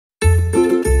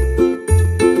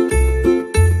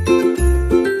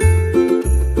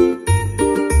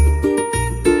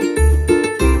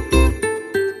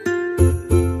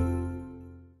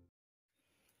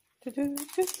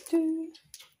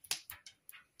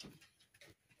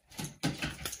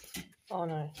Oh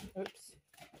no, oops.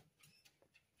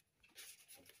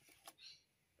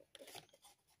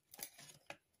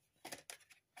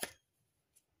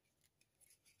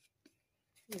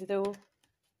 Little,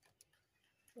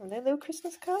 are they little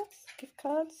Christmas cards? Gift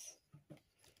cards?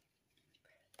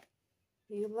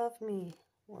 You love me.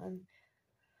 One.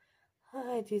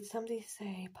 Hi, did somebody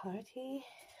say party?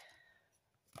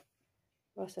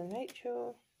 Ross and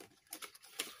Rachel.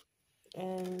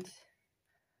 And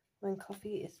when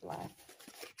coffee is life.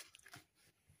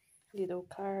 Little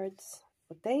cards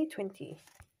for day 20.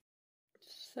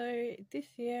 So this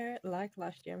year, like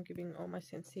last year, I'm giving all my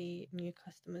Scentsy new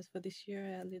customers for this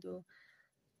year a little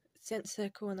scent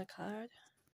circle and a card.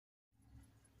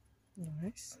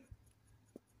 Nice.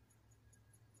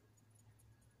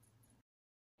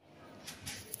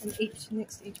 And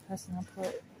next to each person I'll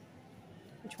put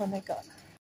which one they got.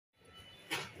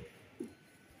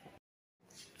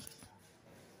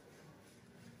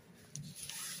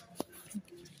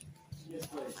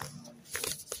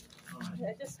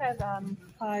 I just had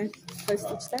 5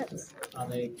 postage stamps. Are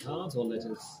they cards or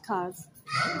letters? Cards.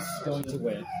 Cards? Going to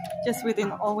where? Just within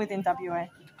WA. 5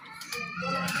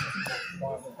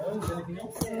 of those. Anything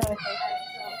else? No.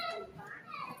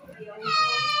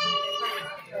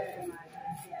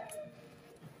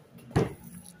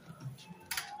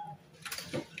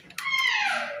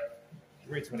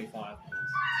 $3.25.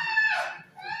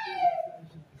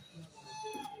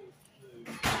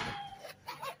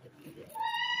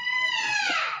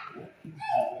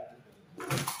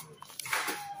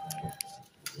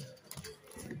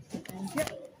 Thank you.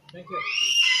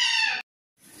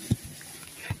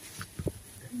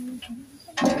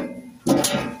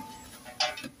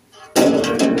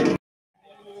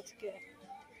 Let's get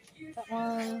that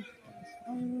one.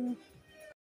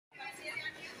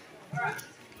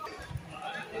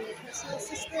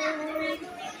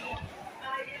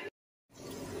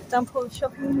 Done all the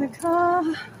shopping in the car.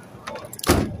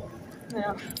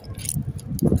 Now,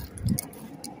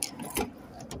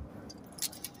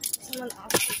 someone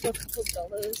asked for a couple of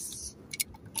dollars.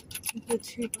 For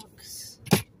 $2.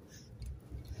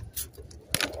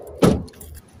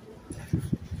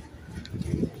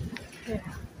 Yeah.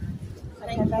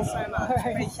 Thank you so much.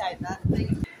 Right. Appreciate that.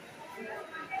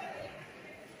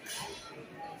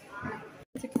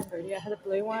 To Cambodia, I had a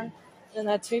blue one, and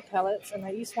I had 2 pellets, and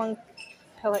I used 1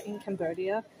 pellet in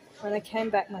Cambodia. When I came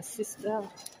back, my sister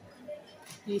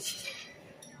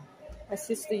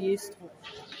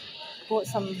bought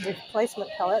some replacement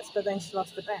pellets, but then she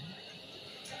lost the bank.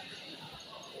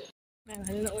 And I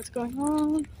don't know what's going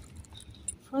on.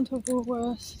 Front of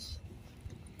Woolworths.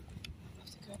 I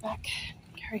have to go back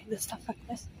and carry the stuff like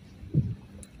this.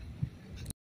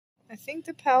 I think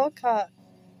the power cut,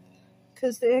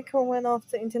 because the aircon went off,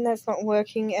 the internet's not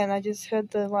working, and I just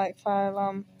heard the fire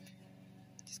alarm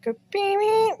just go beep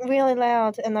beep really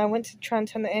loud, and I went to try and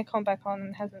turn the aircon back on and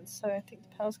it hasn't, so I think the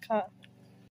power's cut.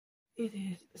 It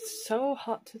is so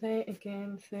hot today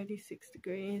again, 36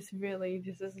 degrees. Really,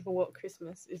 this is what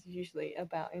Christmas is usually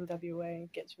about in WA.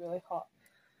 It gets really hot.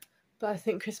 But I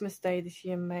think Christmas Day this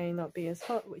year may not be as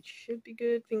hot, which should be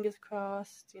good. Fingers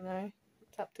crossed, you know.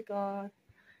 It's up to God.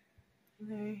 You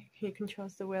know, He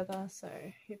controls the weather, so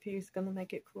if He's going to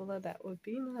make it cooler, that would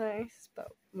be nice. But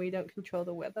we don't control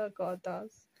the weather, God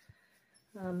does.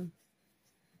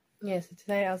 Yeah, so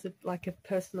today I was like a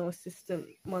personal assistant.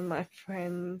 One of my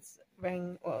friends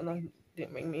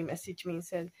didn't ring me, messaged me and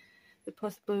said, is it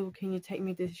possible, can you take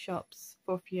me to the shops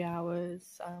for a few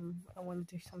hours? I want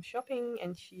to do some shopping,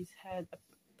 and she's had a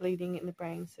bleeding in the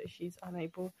brain, so she's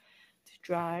unable to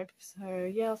drive. So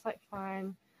yeah, I was like,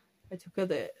 fine. I took her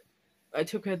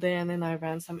there, and then I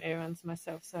ran some errands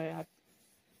myself. So I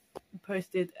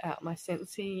posted out my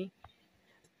Scentsy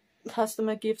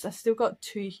customer gifts. I still got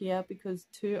 2 here because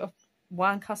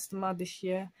 1 customer this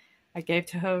year I gave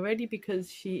to her already because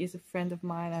she is a friend of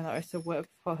mine and I also work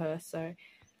for her, so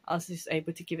I was just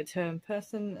able to give it to her in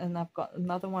person. And I've got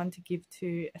another one to give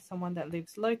to someone that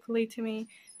lives locally to me,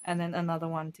 and then another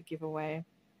one to give away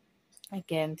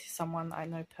again to someone I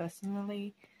know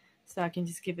personally, so I can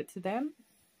just give it to them.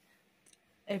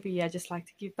 Every year I just like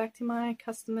to give back to my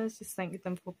customers, just thank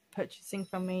them for purchasing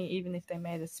from me, even if they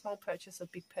made a small purchase or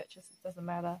big purchase, it doesn't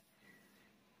matter.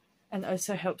 And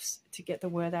also helps to get the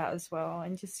word out as well,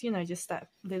 and just, you know, just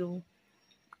that little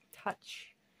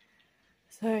touch.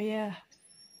 So yeah,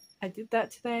 I did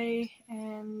that today,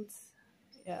 and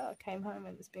yeah, I came home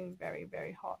and it's been very,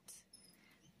 very hot.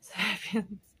 So I've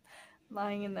been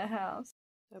lying in the house.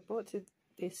 I bought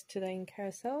this today in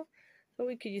Carousel. Thought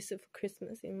we could use it for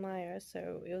Christmas in Maya,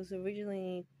 so it was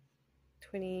originally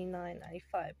 $29.95,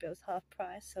 but it was half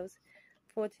price, so I was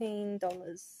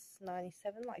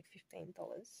 $14.97, like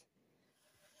 $15.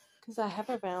 Because I have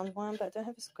a round one, but I don't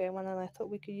have a square one, and I thought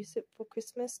we could use it for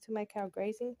Christmas to make our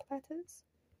grazing platters.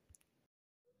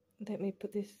 Let me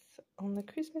put this on the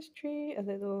Christmas tree, a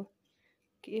little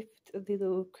gift, a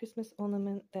little Christmas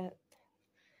ornament that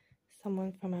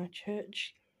someone from our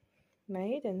church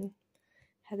made and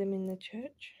had them in the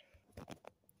church.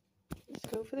 Let's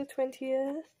go for the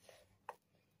 20th.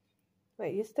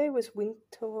 Wait, yesterday was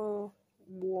winter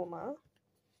warmer,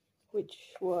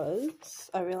 which was,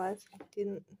 I realized I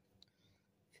didn't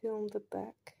film the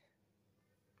back.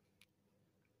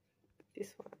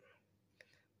 This one.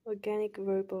 Organic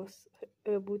robust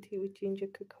herbal tea with ginger,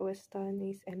 cocoa, star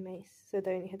anise, and mace. So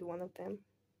they only had one of them.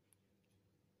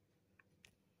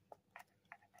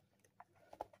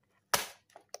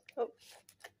 Oh.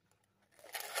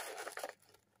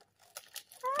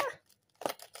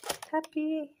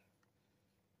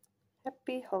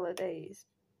 Happy holidays.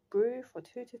 Brew for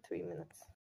 2 to 3 minutes.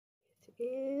 It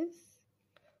is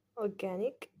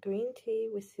organic green tea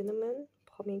with cinnamon,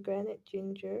 pomegranate,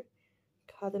 ginger,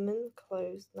 cardamom,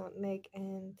 cloves, nutmeg,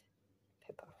 and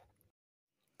pepper.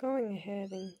 Going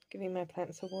ahead and giving my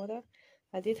plants some water.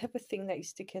 I did have a thing that you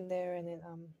stick in there and it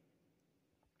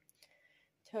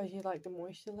tells you like the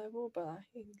moisture level, but I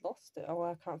lost it. Oh,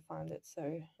 I can't find it, so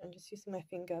I'm just using my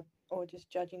finger or just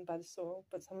judging by the soil.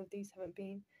 But some of these haven't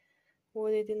been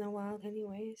watered in a while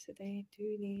anyway, so they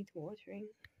do need watering.